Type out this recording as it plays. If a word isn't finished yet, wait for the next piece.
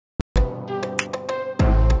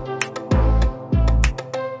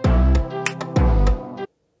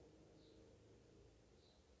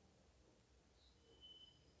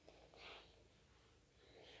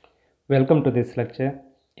Welcome to this lecture.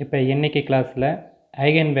 இப்போ இன்னைக்கு கிளாஸில்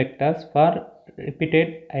eigen vectors for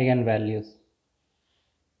repeated eigen values.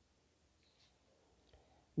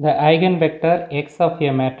 The eigenvector x of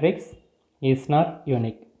a matrix is not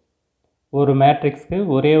unique. ஒரு மேட்ரிக்ஸ்க்கு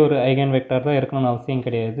ஒரே ஒரு eigen vector தான் இருக்கணும்னு அவசியம்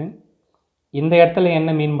கிடையாது. இந்த இடத்துல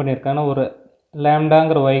என்ன மீன் பண்ணியிருக்காங்கன்னா, ஒரு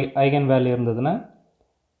லேம்டாங்கிற ஐகன் வேல்யூ இருந்ததுன்னா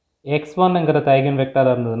x1ங்கிறது ஐகன்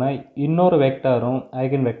வெக்டராக இருந்ததுன்னா இன்னொரு வெக்டரும்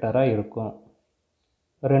ஐகன் வெக்டராக இருக்கும்.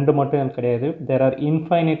 ரெண்டு மட்டும் கிடையாது. there are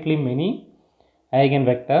infinitely many eigen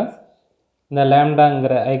vectors. இந்த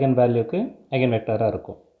லாம்டாங்கிற ஐகன் வேல்யூக்கு ஐகன் வெக்டராக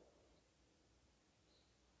இருக்கும்.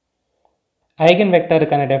 ஐகன்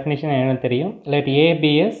வெக்டருக்கான டெஃபினிஷன் என்னன்னு தெரியும். let A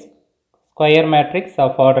be a square matrix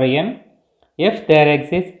of order n if there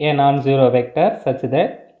exists a non-zero vector such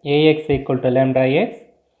that Ax equal to lambda x,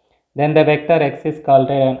 then the vector x is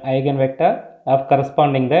called an eigenvector of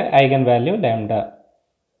corresponding the eigenvalue lambda.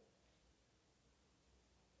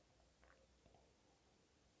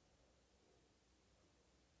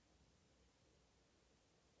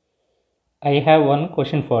 I have one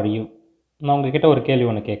question for you. நான் உங்ககிட்ட ஒரு கேள்வி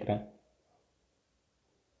ஒன்று கேட்குறேன்.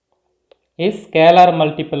 Is scalar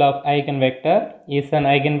multiple of eigenvector is an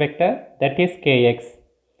eigenvector that is kx.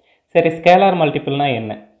 சரி, scalar மல்டிபிள்னா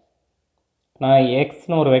என்ன? நான்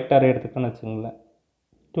எக்ஸ்னு ஒரு வெக்டர் எடுத்துக்கணும்னு வச்சுங்களேன்.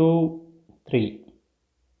 2 3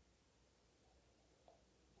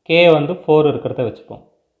 k வந்து 4 இருக்கிறத வச்சுப்போம்.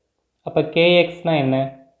 அப்போ kxனா என்ன?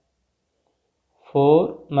 4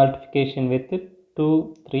 multiplication with 2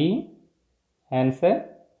 3 ஆன்சர்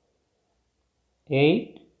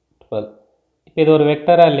 8 12. இப்போ இது ஒரு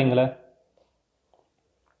வெக்டரா இல்லைங்களா?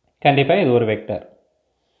 கண்டிப்பாக இது ஒரு வெக்டர்.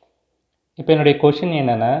 இப்போ என்னுடைய கொஷின்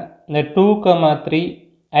என்னென்னா, இந்த 2,3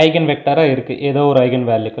 ஐகன் வெக்டராக இருக்குது. ஏதோ ஒரு ஐகன்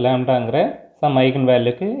வேல்யூக்கு லாம்டாங்கிற சம் ஐகன்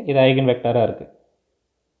வேல்யூக்கு இது ஐகன் வெக்டராக இருக்குது.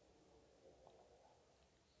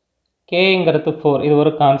 கேங்கிறது 4, இது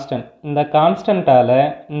ஒரு கான்ஸ்டன்ட். இந்த கான்ஸ்டண்ட்டால்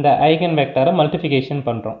இந்த ஐகன் வெக்டரை மல்டிஃபிகேஷன்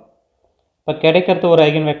பண்ணுறோம். இப்போ கிடைக்கிறது ஒரு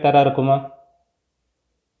ஐகன் வெக்டராக இருக்குமா?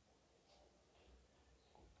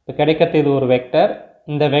 இப்போ கிடைக்கிறது இது ஒரு வெக்டர்.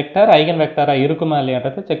 இந்த வெக்டர் ஐகன் வெக்டராக இருக்குமா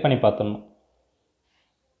இல்லையான்றதை செக் பண்ணி பார்த்துடணும்.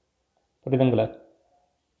 புரியுதுங்களா?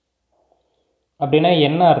 அப்படின்னா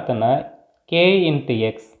என்ன அர்த்தம்னா, k இன்ட்டு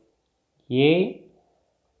எக்ஸ் ஏ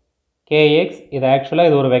கேஎக்ஸ், இது ஆக்சுவலாக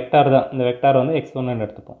இது ஒரு வெக்டார் தான். இந்த வெக்டார் வந்து x1ன்னு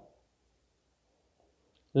எடுத்துப்போம்.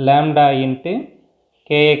 லாம்டா இன்ட்டு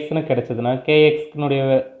கேஎக்ஸ்னு கிடச்சதுன்னா கேஎக்ஸ்னுடைய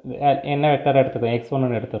என்ன வெக்டார் எடுத்துக்கோம்?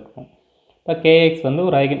 x1ன்னு எடுத்துருக்கோம். இப்போ கேஎக்ஸ் வந்து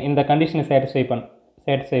ஒரு ஐகன், இந்த கண்டிஷனை சாட்டிஸ்ஃபை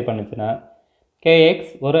பண்ணுச்சுன்னா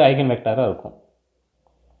கேஎக்ஸ் ஒரு ஐகன் வெக்டராக இருக்கும்.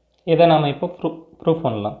 இதை நாம் இப்போ ப்ரூஃப்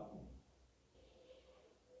பண்ணலாம்.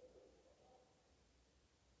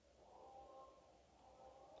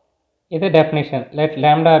 இது definition. let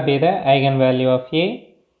lambda be the eigenvalue of A,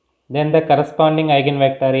 then the corresponding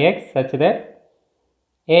eigenvector x such that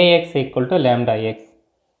Ax equal to lambda x.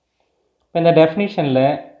 இப்போ இந்த டெஃபினிஷனில்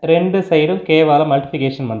ரெண்டு சைடும் கேவால்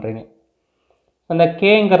மல்டிஃபிகேஷன் பண்ணுறீங்க. இந்த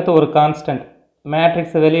கேங்கிறது ஒரு கான்ஸ்டன்ட்.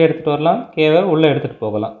 மேட்ரிக்ஸை வெளியே எடுத்துகிட்டு வரலாம், கேவை உள்ளே எடுத்துகிட்டு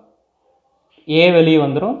போகலாம். ஏ வெளியே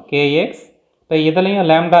வந்துடும், கேஎக்ஸ். இப்போ இதுலேயும்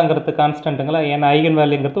லேம்டாங்கிறது கான்ஸ்டன்ட்டுங்களா? ஏன்னா ஐகன்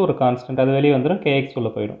வேல்யூங்கிறது ஒரு கான்ஸ்டன்ட், அது வெளியே வந்துடும், கேஎக்ஸ்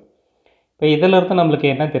உள்ளே போயிடும். இப்போ இதில் இருந்து நம்மளுக்கு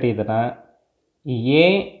என்ன தெரியுதுன்னா, ஏ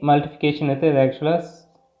மல்டிஃபிகேஷன் எடுத்து இது ஆக்சுவலாக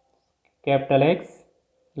capital X,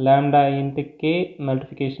 lambda into K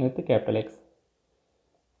multiplication எடுத்து கேபிட்டல் எக்ஸ்.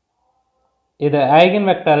 இது ஐகன்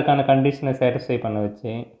வெக்டாருக்கான கண்டிஷனை சாட்டிஸ்ஃபை பண்ண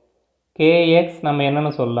வச்சு கேஎக்ஸ் நம்ம என்னென்னு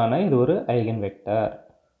சொல்லலாம்னா இது ஒரு ஐகன் வெக்டார்.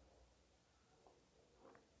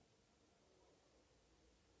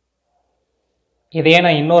 இதையே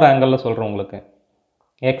நான் இன்னொரு ஆங்கிளில் சொல்கிறேன் உங்களுக்கு.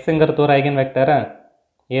 எக்ஸுங்கிறது ஒரு ஐகன் வெக்டாரா?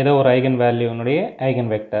 ஏதோ ஒரு ஐகன் வேல்யூனுடைய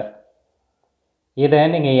ஐகன் வெக்டார். இதை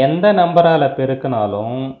நீங்கள் எந்த நம்பரால்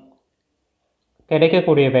பெருக்கினாலும்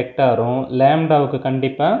கிடைக்கக்கூடிய வெக்டாரும் லேம்டாவுக்கு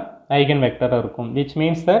கண்டிப்பாக ஐகன் வெக்டாராக இருக்கும். விச்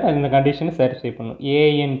மீன்ஸ் தட் இந்த கண்டிஷனை சாட்டிஸ்ஃபை பண்ணும். ஏ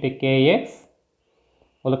இன்ட்டு கேஎக்ஸ்,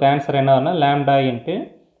 உங்களுக்கு ஆன்சர் என்ன ஆகுனா லாம்டா இன்ட்டு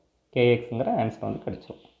கேஎக்ஸுங்கிற ஆன்சர் வந்து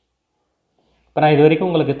கிடைச்சிடும். இப்போ நான் இது வரைக்கும்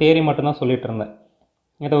உங்களுக்கு தியரி மட்டும்தான் சொல்லிட்டு இருந்தேன்.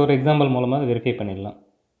 இதை ஒரு எக்ஸாம்பிள் மூலமாக வெரிஃபை பண்ணிடலாம்.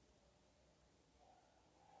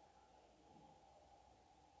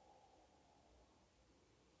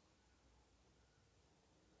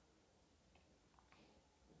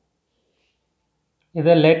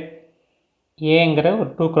 இதை லெட் ஏங்கிற ஒரு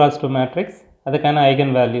 2x2 மேட்ரிக்ஸ், அதுக்கான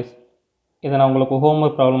ஐகன் வேல்யூஸ். இதை நான் உங்களுக்கு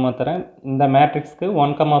ஹோம்ஒர்க் ப்ராப்ளமாக தரேன். இந்த மேட்ரிக்ஸ்க்கு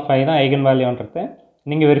 1,5 தான் ஐகன் வேல்யூன்றதை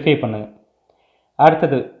நீங்கள் வெரிஃபை பண்ணுங்கள்.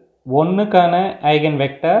 அடுத்தது 1க்கான eigen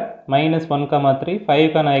vector -1,3,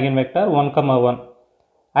 5க்கான eigen vector 1,1.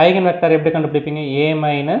 Eigen vector எப்படி கண்டுபிடிப்பீங்க? A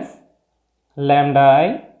minus lambda I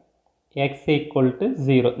x equal to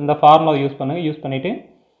 0. இந்த ஃபார்முலா யூஸ் பண்ணுங்கள். யூஸ் பண்ணிவிட்டு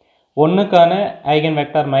 1க்கான ஐகன்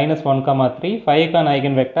வெக்டார் -1,3, 5க்கான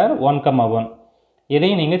ஐகன் வெக்டார் 1,1.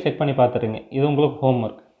 இதையும் நீங்கள் செக் பண்ணி பார்த்துருங்க. இது உங்களுக்கு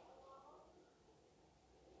ஹோம்ஒர்க்.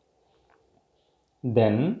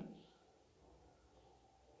 தென்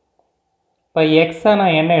இப்போ எக்ஸை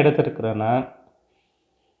நான் என்ன எடுத்துருக்கிறேன்னா,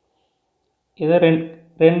 இதை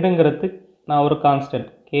ரெண்டுங்கிறது நான் ஒரு கான்ஸ்டன்ட்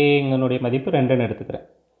கேங்கனுடைய மதிப்பு 2ன்னு எடுத்துக்கிறேன்.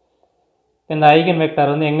 இந்த ஐகன்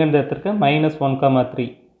வெக்டார் வந்து எங்கேருந்து எடுத்துருக்கேன்? -1,3.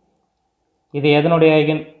 இது எதனுடைய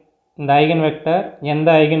ஐகன்? இந்த ஐகன் வெக்டார்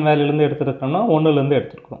எந்த ஐகன் வேல்யூலேருந்து எடுத்துருக்கோம்னா 1லேருந்து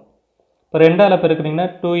எடுத்துருக்கோம். இப்போ 2ஆல் பெருக்குனிங்கன்னா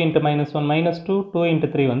 2 × -1 -2, 2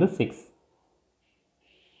 × 3 வந்து 6.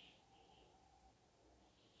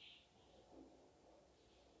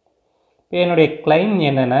 இப்போ என்னுடைய கிளைம்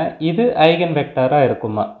என்னென்னா, இது ஐகன் வெக்டாராக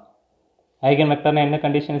இருக்குமா? ஐகன் வெக்டார்னா என்ன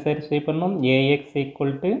கண்டிஷனை சாட்டிஸ்ஃபை பண்ணணும்? Ax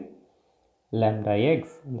 = λx.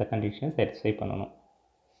 இந்த கண்டிஷனை சாட்டிஸ்ஃபை பண்ணணும்.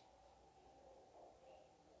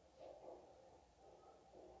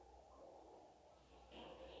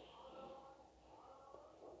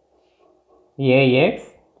 Ax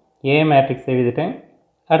A மேட்ரிக்ஸ் எழுதிட்டேன்.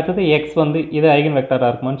 அடுத்தது எக்ஸ் வந்து இது ஐகன் வெக்டாராக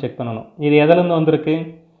இருக்குமான்னு செக் பண்ணணும். இது எதிலேருந்து வந்திருக்கு?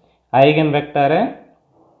 ஐகன் வெக்டாரை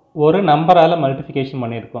ஒரு நம்பரால் மல்டிஃபிகேஷன்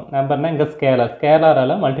பண்ணியிருக்கோம். நம்பர்னால் இங்கே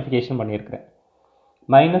ஸ்கேலாரால் மல்டிஃபிகேஷன் பண்ணியிருக்கிறேன்.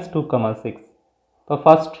 -2,6. இப்போ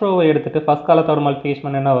ஃபஸ்ட் ரோவை எடுத்துகிட்டு ஃபஸ்ட் காலத்தோட மல்டிஃபிகேஷன்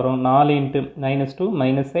பண்ண என்ன வரும்? 4 × -2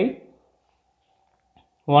 -8,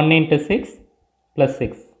 1 × 6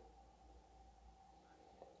 +6.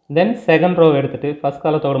 தென் செகண்ட் ரோவை எடுத்துகிட்டு ஃபஸ்ட்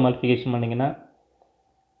காலத்தோட மல்டிஃபிகேஷன் பண்ணிங்கன்னா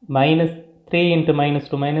 -3 ×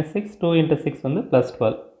 -2 -6, 2 × 6 வந்து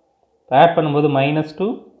 +12. ஆட் பண்ணும்போது -2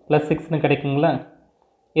 +6ன்னு கிடைக்குங்களா?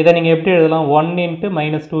 இதை நீங்கள் எப்படி எழுதலாம்? 1 ×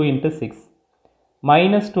 -2 × 6.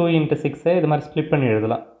 -2 × 6 இது மாதிரி ஸ்ப்ளிட் பண்ணி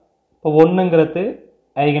எழுதலாம். இப்போ 1ங்கிறது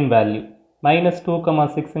ஐகன் வேல்யூ,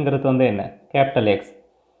 -2,6ங்கிறது வந்து என்ன? Capital X.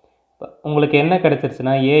 உங்களுக்கு என்ன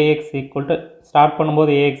கிடச்சிருச்சுன்னா Ax = ஸ்டார்ட்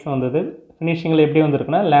பண்ணும்போது Ax வந்தது, ஃபினிஷிங்கில் எப்படி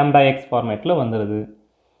வந்திருக்குன்னா λx ஃபார்மேட்டில் வந்துடுது.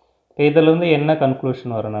 இப்போ இதிலேருந்து என்ன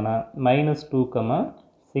கன்க்ளூஷன் வரணும்னா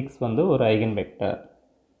 -2,6 வந்து ஒரு ஐகன் வெக்டார்.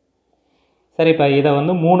 சரி, இப்போ இதை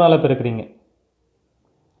வந்து 3ஆல் பெருக்குறீங்க.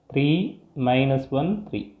 3 - 1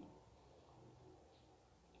 3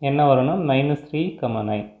 என்ன வரணும்?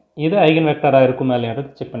 -3,9. இது ஐகன் வெக்டாராக இருக்குமா இல்லையாவது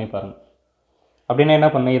செக் பண்ணி பாருங்கள். அப்படின்னா என்ன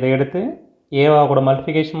பண்ணணும்? இதை எடுத்து ஏவா கூட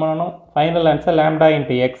மல்டிஃபிகேஷன் பண்ணணும். Final answer λ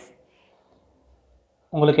 × x.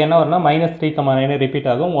 உங்களுக்கு என்ன வரும்னா -3,9 ரிப்பீட்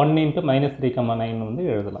ஆகும். 1 × -3,9 வந்து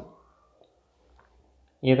எழுதலாம்.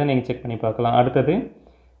 இதை நீங்கள் செக் பண்ணி பார்க்கலாம். அடுத்தது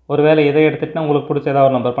ஒரு வேளை இதை எடுத்துகிட்டுனா உங்களுக்கு பிடிச்ச ஏதாவது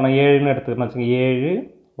ஒரு நம்பர், இப்போ நான் 7ன்னு எடுத்துக்கிட்டேன்னு வச்சுக்கோங்க. 7,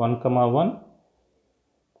 1,1,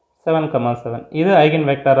 7,7 இது ஐகன்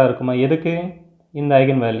வெக்டாராக இருக்குமா? எதுக்கு? இந்த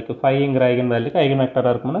ஐகன் வேல்யூக்கு 5ங்கிற ஐகன் வேல்யூக்கு ஐகன்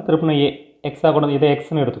வெக்டாராக இருக்கும்னா திருப்பினா எக்ஸாக கூட இதை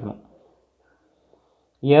எக்ஸ்ன்னு எடுத்துக்கணும்.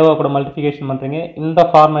 ஏவா கூட மல்டிஃபிகேஷன் பண்ணுறீங்க. இந்த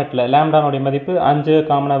ஃபார்மேட்டில் லேம்டானுடைய மதிப்பு 5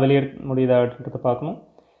 காமனாக வெளியே முடியுதா அப்படின்றத பார்க்கணும்.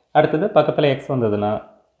 அடுத்தது பக்கத்தில் எக்ஸ் வந்ததுன்னா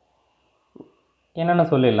என்னென்ன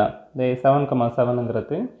சொல்லிடலாம்? இந்த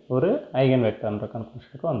 7,7ங்கிறது ஒரு ஐகன் வெக்டார்ன்ற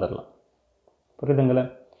கன்க்ளூஷனுக்கு வந்துடலாம். புரியுதுங்களா?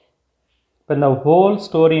 இப்போ இந்த ஹோல்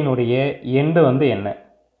ஸ்டோரியினுடைய எண்டு வந்து என்ன?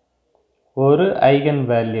 ஒரு eigen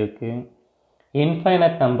வேல்யூக்கு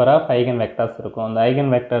infinite number of eigen vectors இருக்கும். அந்த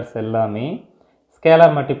ஐகன் வெக்டார்ஸ் எல்லாமே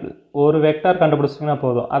ஸ்கேலார் மல்டிபிள். ஒரு வெக்டார் கண்டுபிடிச்சிங்கன்னா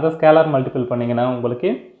போதும், அதை ஸ்கேலார் மல்டிபிள் பண்ணிங்கன்னா உங்களுக்கு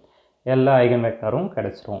எல்லா ஐகன் வெக்டாரும்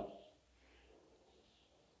கிடச்சிரும்.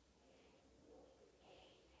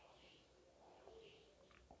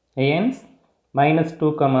 Hence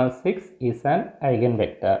 -2,6 is an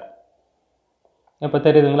eigenvector. இப்போ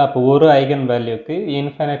தெரியுதுங்களா? அப்போ ஒரு eigen வேல்யூக்கு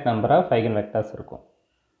infinite number of eigen vectors இருக்கும்.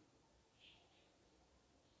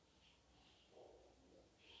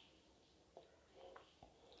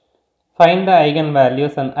 Find the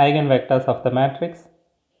eigenvalues and eigenvectors of the matrix.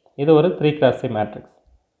 இது ஒரு 3x3 மேட்ரிக்ஸ்.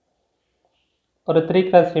 ஒரு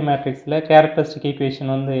 3x3 மேட்ரிக்ஸில் கேரக்டரிஸ்டிக்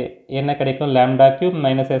ஈக்குவேஷன் வந்து என்ன கிடைக்கும்? λ³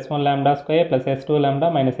 -s1 λ² + s2 λ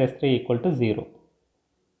 -s3 = 0.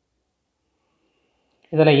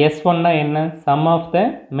 இதில் s1னா என்ன? Some of the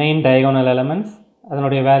main diagonal elements,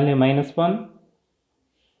 அதனுடைய வேல்யூ -1.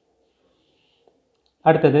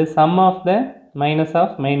 அடுத்தது some of the minus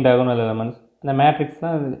of main diagonal elements. இந்த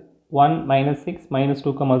மேட்ரிக்ஸ்லாம் 1 -6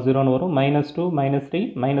 -2,0ன்னு வரும். -2 -3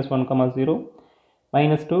 -1,0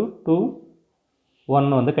 -2 2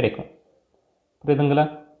 1 வந்து கிடைக்கும். புரியுதுங்களா?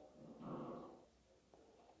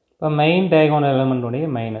 இப்போ மெயின் டயகோனல் எலமெண்ட்டுடைய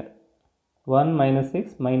மைனர் 1 -6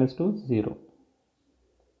 -2 0.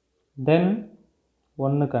 தென்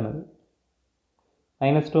 1க்கானது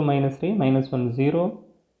 -2 -3 -1 0.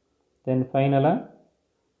 தென் ஃபைனலாக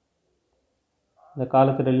இந்த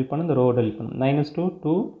காலத்தை டெலிட் பண்ணு, இந்த ரோவை டெலிட் பண்ணு. -2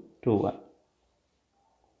 2 2 1.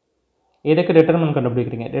 இதுக்கு டிட்டர்மினன்ட்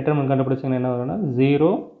கண்டுபிடிக்கிறீங்க. டிட்டர்மினன்ட் கண்டுபிடிச்சிங்கன்னா என்ன வரும்னா 0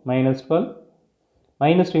 -12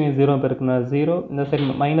 -2 0 பெருக்குனா 0. இந்த சைடு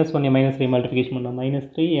 -1 -3 மல்டிஃபிகேஷன் பண்ணால்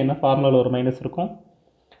 -3, ஏன்னா ஃபார்முலாவில் ஒரு மைனஸ் இருக்கும்.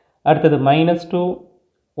 அடுத்தது -2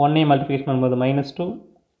 1 மல்டிப்ளிகேஷன் பண்ணும்போது -2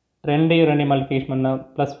 2 மல்டிப்ளிகேஷன் பண்ணால்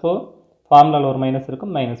 +4 ஃபார்முலாவில் ஒரு மைனஸ்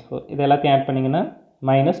இருக்கும் -4 இது எல்லாத்தையும் ஆட் பண்ணிங்கன்னா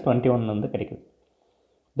 -21 வந்து கிடைக்குது.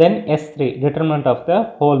 தென் S3 determinant of the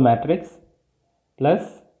whole matrix plus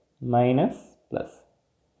minus plus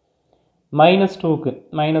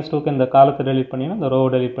 -2க்கு இந்த காலத்தை டெலிட் பண்ணினா இந்த ரோவை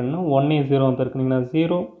டெலிட் பண்ணணும் 1 0 பெருக்குனீங்கன்னா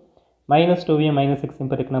 0 -2 -6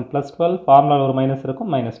 பெருக்குனா +12 ஃபார்முலாவில் ஒரு மைனஸ்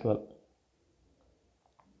இருக்கும் -12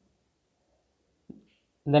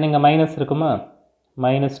 தென் இங்கே மைனஸ் இருக்குமா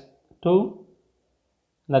 -2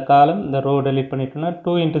 இந்த காலம் இந்த ரோ டெலிட் பண்ணிட்டோம்னா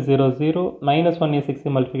 2 × 0 0 -1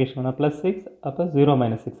 6 மல்டிப்ளிகேஷன் பண்ணால் +6 அப்போ 0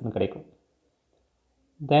 -6 கிடைக்கும்.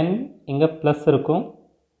 தென் இங்கே ப்ளஸ் இருக்கும்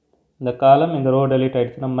இந்த காலம் இந்த ரோ டெலிட்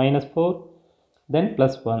ஆகிடுச்சுன்னா -4 தென்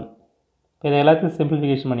 +1 இதை எல்லாத்தையும்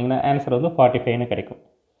சிம்பிளிஃபிகேஷன் பண்ணிங்கன்னா ஆன்சர் வந்து 45 கிடைக்கும்.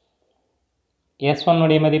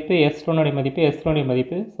 S1 மதிப்பு S2 மதிப்பு S3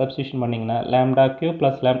 மதிப்பு சப்ஸ்டியூஷன் பண்ணிங்கன்னா λ³ +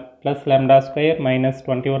 λ²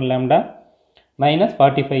 -21 λ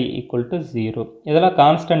 -45 = 0 இதெல்லாம்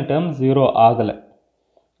கான்ஸ்டன்ட் டேர்ம் 0 ஆகலை.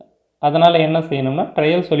 அதனால் என்ன செய்யணும்னா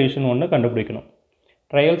ட்ரையல் சொல்யூஷன் ஒன்று கண்டுபிடிக்கணும்.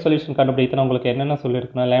 ட்ரையல் சொல்யூஷன் கண்டுபிடித்தனா உங்களுக்கு என்னென்ன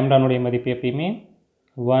சொல்லியிருக்குன்னா λ மதிப்பு எப்பயுமே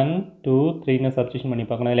 1 2 3ன்னு சப்ஸ்டியூஷன் பண்ணி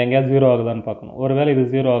பார்க்கணும். இல்லை எங்கேயாவது 0 ஆகுதான்னு பார்க்கணும். ஒருவேளை இது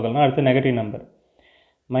 0 ஆகலைன்னா அடுத்து நெகட்டிவ் நம்பர்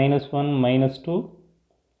 -1 -2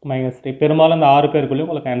 -3 பெரும்பாலும் அந்த 6 பேருக்குள்ளேயும்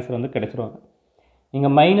உங்களுக்கு ஆன்சர் வந்து கிடைச்சிருவாங்க.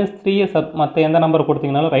 நீங்கள் -3யை மற்ற எந்த நம்பர்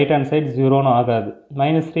கொடுத்தீங்கனாலும் ரைட் ஹேண்ட் சைடு 0ன்னு ஆகாது.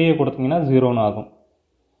 -3யை கொடுத்தீங்கன்னா 0ன்னு ஆகும்.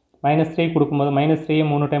 -3 கொடுக்கும்போது -3யை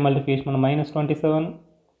 3 டைம் மல்டிப்ளிகேஷன் பண்ண -27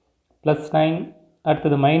 +9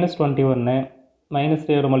 அடுத்தது -21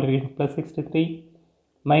 -3யோட மல்டிப்ளிகேஷன் +63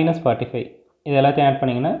 -45 இது எல்லாத்தையும் ஆட்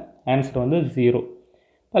பண்ணிங்கன்னா ஆன்சர் வந்து 0.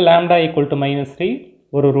 இப்போ λ = -3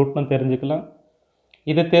 ஒரு ரூட்னு தெரிஞ்சுக்கலாம்.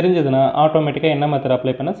 இது தெரிஞ்சதுன்னா ஆட்டோமேட்டிக்காக என்ன மெத்தட்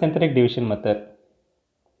அப்ளை பண்ணால் சிந்தட்டிக் டிவிஷன் மெத்தட்.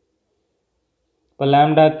 இப்போ λ³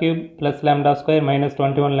 + λ²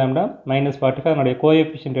 -21 λ -45 அதனுடைய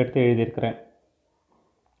கோஎஃபிஷியன்ட் எடுத்து எழுதியிருக்கிறேன்.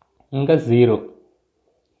 இங்கே 0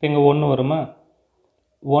 இப்போ இங்கே 1 வருமா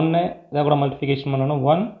 1 இதை கூட மல்டிப்ளிகேஷன் பண்ணணும்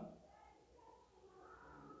 1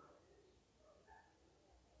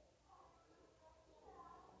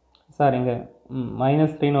 சார் இங்கே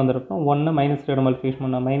 -3ன்னு வந்திருக்கும் 1 -3யோட மல்டிப்ளிகேஷன்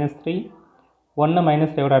பண்ணால் -3 1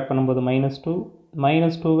 -3யோட ஆட் பண்ணும்போது -2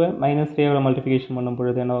 -2வை -3யோட மல்டிப்ளிகேஷன்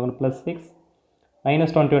பண்ணும்பொழுது என்ன ஆகும் +6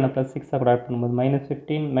 -21 +6 கூட ஆட் பண்ணும்போது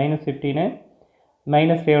 -15 -15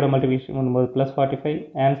 -3யோட மல்டிப்ளிகேஷன் பண்ணும்போது +45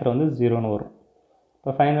 ஆன்சர் வந்து 0ன்னு வரும்.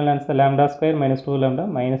 இப்போ ஃபைனல் ஆன்சர் λ² -2 λ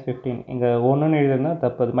 -15 இங்கே 1ன்னு எழுதுனா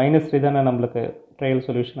தப்பு அது -3 தானே நம்மளுக்கு ட்ரையல்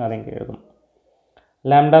சொல்யூஷன் அதை இங்கே எழுதணும்.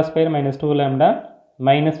 λ² -2 λ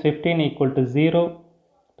 -15 = 0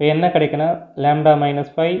 இப்போ என்ன கிடைக்குன்னா λ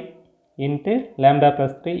 -5 × λ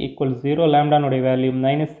 +3 = 0 λனுடைய வேல்யூ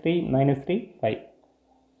 -3 -3 5.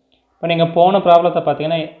 இப்போ நீங்கள் போன ப்ராப்ளத்தை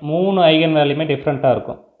பார்த்தீங்கன்னா 3 ஐகன் வேல்யூமே டிஃப்ரெண்ட்டாக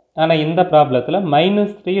இருக்கும். ஆனால் இந்த ப்ராப்ளத்தில்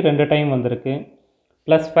 -3 2 டைம் வந்திருக்கு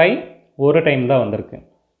 +5 ஒரு டைம் தான் வந்திருக்கு.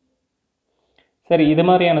 சரி இது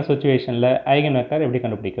மாதிரியான சுச்சுவேஷனில் ஐகன் வெக்டர் எப்படி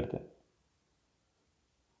கண்டுபிடிக்கிறது?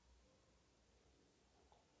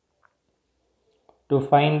 To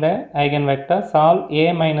find the eigenvector solve a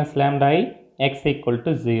minus lambda I x =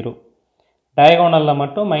 0. டயகோனலில்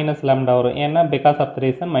மட்டும் -λ வரும் ஏன்னா பிகாஸ் ஆஃப் த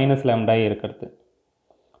ரீசன் -λ இருக்கிறது.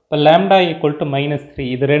 இப்போ λ = -3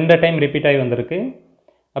 இது 2 டைம் ரிப்பீட் ஆகி வந்திருக்கு.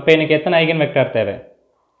 அப்போ எனக்கு எத்தனை ஐகன் வெக்டார் தேவை?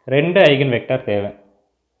 2 ஐகன் வெக்டார் தேவை.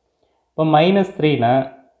 இப்போ -3னா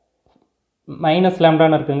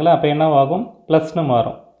 -λன்னு இருக்குங்களா அப்போ என்ன ஆகும் ப்ளஸ்னு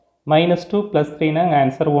மாறும். -2 +3னா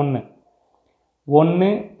ஆன்சர் 1 1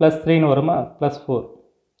 +3ன்னு வருமா +4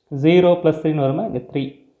 0 +3ன்னு வருமா இங்கே 3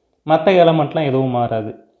 மற்ற எலமெண்ட்லாம் எதுவும்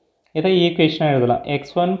மாறாது. இதை ஈக்குவேஷனாக எழுதலாம்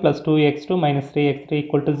x1 + 2x2 - 3x3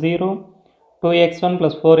 = 0 2x1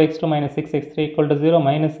 + 4x2 - 6x3 = 0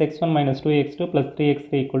 -x1 - 2x2 +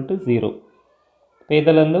 3x3 = 0. இப்போ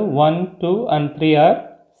இதிலேருந்து 1 2 and 3 ஆர்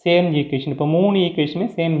சேம் ஈக்குவேஷன். இப்போ 3 ஈக்குவேஷனுமே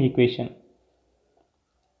சேம் ஈக்குவேஷன்.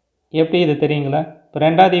 எப்படி இது தெரியுங்களா? இப்போ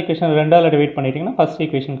ரெண்டாவது ஈக்குவேஷன் 2ஆல் டிவைட் பண்ணிட்டீங்கன்னா ஃபஸ்ட்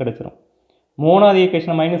ஈக்குவேஷன் கிடச்சிரும். மூணாவது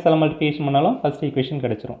ஈக்குவேஷன் -l மல்டிப்ளிகேஷன் பண்ணாலும் ஃபஸ்ட் ஈக்குவேஷன்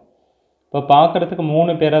கிடச்சிரும். இப்போ பார்க்குறதுக்கு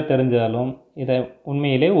 3 பேராக தெரிஞ்சாலும் இதை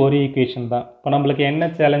உண்மையிலே ஒரு ஈக்குவேஷன் தான். இப்போ நம்மளுக்கு என்ன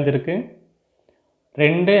சேலஞ்ச் இருக்குது?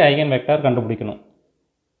 2 ஐகன் வெக்டார் கண்டுபிடிக்கணும்.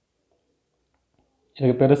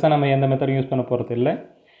 இதுக்கு பெருசாக நம்ம எந்த மெத்தடும் யூஸ் பண்ண போகிறது இல்லை.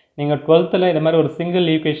 நீங்கள் 12th இது மாதிரி ஒரு சிங்கிள்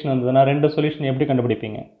ஈக்குவேஷன் வந்ததுன்னா 2 சொல்யூஷன் எப்படி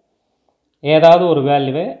கண்டுபிடிப்பீங்க? ஏதாவது ஒரு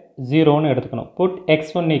வேல்யூவை 0ன்னு எடுத்துக்கணும். புட்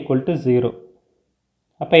x1 = 0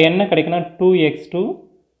 அப்போ என்ன கிடைக்குன்னா 2x2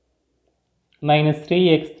 -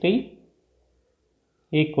 3x3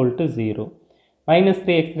 = 0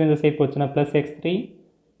 -3x3 இந்த சைட் போச்சுன்னா +x3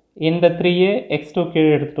 இந்த 3யை x2 கீழே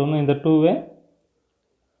எடுத்துகிட்டு இந்த 2வை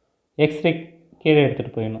x3 கீழே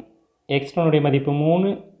எடுத்துகிட்டு போயிடணும். x2 மதிப்பு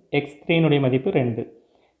 3 x3 மதிப்பு 2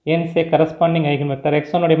 hence a corresponding eigenvector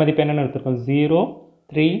x1 உடைய மதிப்பு என்னன்னு எடுத்துருக்கோம் 0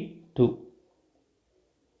 3 2.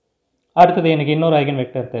 அடுத்தது எனக்கு இன்னொரு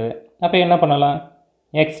eigenvector தேவை. அப்போ என்ன பண்ணலாம்,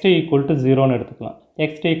 x2 equal to 0ன்னு எடுத்துக்கலாம்.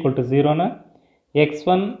 x2 equal to 0னா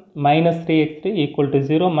x1 minus 3x3 equal to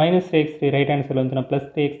 0, minus 3x3 right hand side வந்துச்சுன்னா plus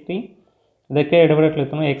 3x3, இதற்கு இடவிடத்தில்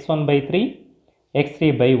எடுத்தோம்னா x1 by 3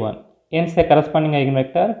 x3 by 1, hence a corresponding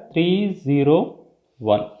eigenvector 3 0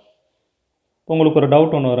 1. உங்களுக்கு ஒரு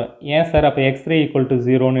டவுட் ஒன்று வரும், ஏன் சார் அப்போ x3 equal to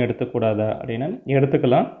 0ன்னு எடுத்துக்கூடாதா அப்படின்னா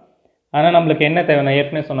எடுத்துக்கலாம். ஆனால் நம்மளுக்கு என்ன தேவை, நான்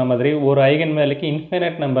ஏற்கனவே சொன்ன மாதிரி ஒரு eigen வேல்யூக்கு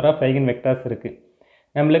infinite number of eigen vectors இருக்குது.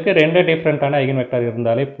 நம்மளுக்கு 2 டிஃப்ரெண்ட்டான ஐகன் வெக்டார்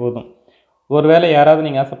இருந்தாலே போதும். ஒரு வேளை யாராவது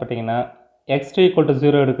நீங்கள் ஆசைப்பட்டீங்கன்னா x2 equal to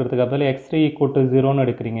 0 எடுக்கிறதுக்கு பதில் x3 equal to 0ன்னு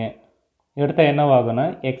எடுக்கிறீங்க, எடுத்தால் என்னவாகும்னா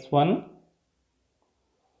x1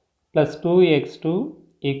 plus 2x2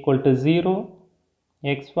 equal to 0,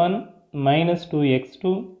 x1 minus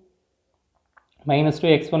 2x2 minus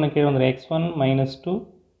 2 x1 கீழே வந்துடும் x1 minus 2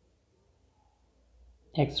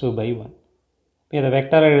 x2 by 1. இப்போ இதை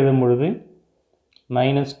வெக்டார் எழுதும் பொழுது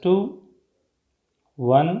minus 2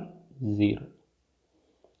 1 0.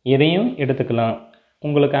 இதையும் எடுத்துக்கலாம்.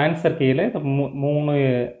 உங்களுக்கு ஆன்சர் கீழே 3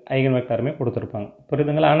 ஐகன் வெக்டாருமே கொடுத்துருப்பாங்க,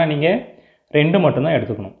 புரியுதுங்களா? ஆனால் நீங்கள் 2 மட்டும்தான்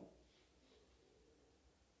எடுத்துக்கணும்.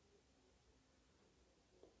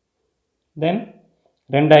 தென்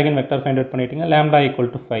 2 ஐகன் வெக்டார் ஃபைண்ட் அவுட் பண்ணிட்டீங்க. Lambda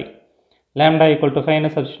equal to 5. Lambda equal to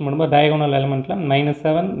 5 substitute பண்ணும்போது டயகோனல் எலமெண்ட்டில்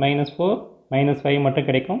 -7 -4 -5 மட்டும்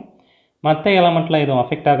கிடைக்கும். மற்ற எலமெண்ட்லாம் எதுவும்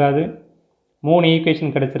அஃபெக்ட் ஆகாது. 3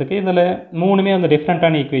 ஈக்குவேஷன் கிடச்சிருக்கு. இதில் 3மே வந்து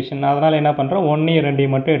டிஃப்ரெண்ட்டான ஈக்குவேஷன், அதனால் என்ன பண்ணுறேன் 1 2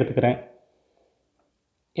 மட்டும் எடுத்துக்கிறேன்.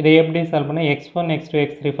 இதை எப்படி சால்வ் பண்ண, x1 x2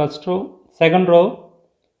 x3 first row second row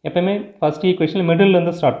எப்போயுமே ஃபஸ்ட் ஈக்குவேஷன்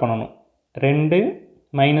மிடில்லேருந்து ஸ்டார்ட் பண்ணணும். 2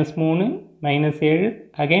 -3 -7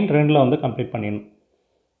 அகெயின் 2ல் வந்து கம்ப்ளீட் பண்ணிடணும்.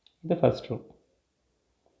 இது first row.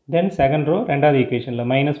 Then second row ரெண்டாவது ஈக்குவேஷனில்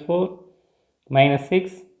 -4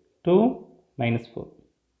 -6 2 -4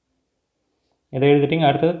 இதை எழுதிட்டிங்க.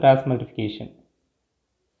 அடுத்தது கிராஸ் மல்டிஃபிகேஷன்,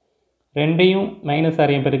 ரெண்டையும்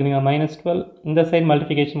 -6 பெருக்குனீங்க -12. இந்த சைடு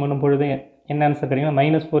மல்டிஃபிகேஷன் பண்ணும் பொழுது என்ன ஆன்சர் கிடைக்குன்னா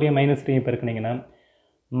 -4 -3 பெருக்குனீங்கன்னா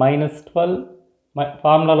 -12.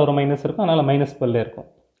 ஃபார்முலாவில் ஒரு மைனஸ் இருக்கும், அதனால் -12 இருக்கும்.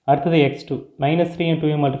 அடுத்தது x2 -3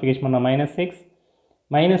 2 மல்டிஃபிகேஷன் பண்ணால் -6,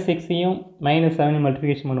 -6ஐயும் -7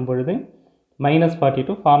 மல்டிஃபிகேஷன் பண்ணும் பொழுது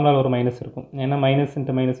 -42. ஃபார்முலாவில் ஒரு மைனஸ் இருக்கும், ஏன்னா மைனஸ்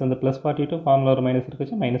இன்ட்டு மைனஸ் வந்து +42, ஃபார்முலா ஒரு minus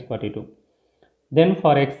இருக்குச்சு -42. Then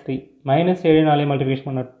for x3 -7 4 multiplication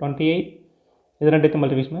பண்ணால் 28, இது ரெண்டுத்தையும்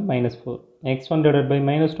மல்டிஃபிகேஷன் பண்ணால் -4. x1 divided by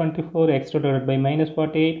 -24, x2 divided by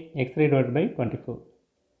 -48, x3 divided by 24.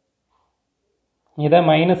 இதை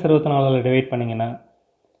 -24 டிவைட் பண்ணிங்கன்னா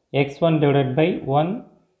x1 divided by 1,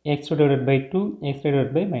 x2 divided by 2, x3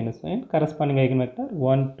 divided by -1. Corresponding eigen vector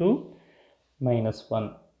 1 2 -1.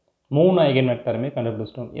 3 eigen வெக்டருமே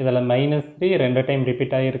கண்டுபிடிச்சிட்டோம். இதில் -3 2 டைம்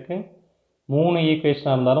ரிப்பீட் ஆகிருக்கு. 3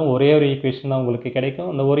 ஈக்குவேஷனாக இருந்தாலும் ஒரே ஒரு ஈக்குவேஷன் தான் உங்களுக்கு கிடைக்கும்.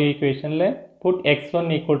 அந்த ஒரு ஈக்குவேஷனில் புட் x1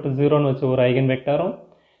 equal to 0ன்னு வச்சு ஒரு ஐகன் வெக்டாரும்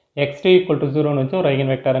x2 equal to 0ன்னு வச்சு ஒரு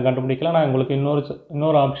ஐகன் வெக்டாரும் கண்டுபிடிக்கலாம். நான் உங்களுக்கு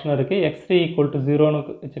இன்னொரு ஆப்ஷன் இருக்குது, x3 equal to 0ன்னு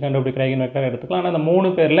வச்சு கண்டுபிடிக்கிற ஐகன் வெக்டார் எடுத்துக்கலாம். ஆனால் அந்த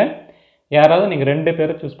 3 பேரில் யாராவது நீங்கள் 2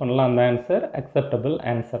 பேரை சூஸ் பண்ணலாம். அந்த ஆன்சர் அக்செப்டபிள்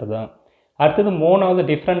ஆன்சர் தான். அடுத்தது 3வது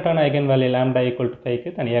டிஃப்ரெண்ட்டான eigen value lambda equal to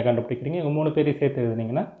 5க்கு தனியாக கண்டுபிடிக்கிறீங்க. இவங்க 3 பேரையும் சேர்த்து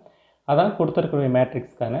எழுதுனீங்கன்னா அதான் கொடுத்துருக்கிற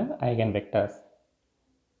மேட்ரிக்ஸ்க்கான eigen vectors.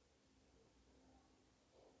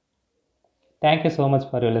 Thank you so much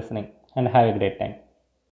for your listening and have a great time.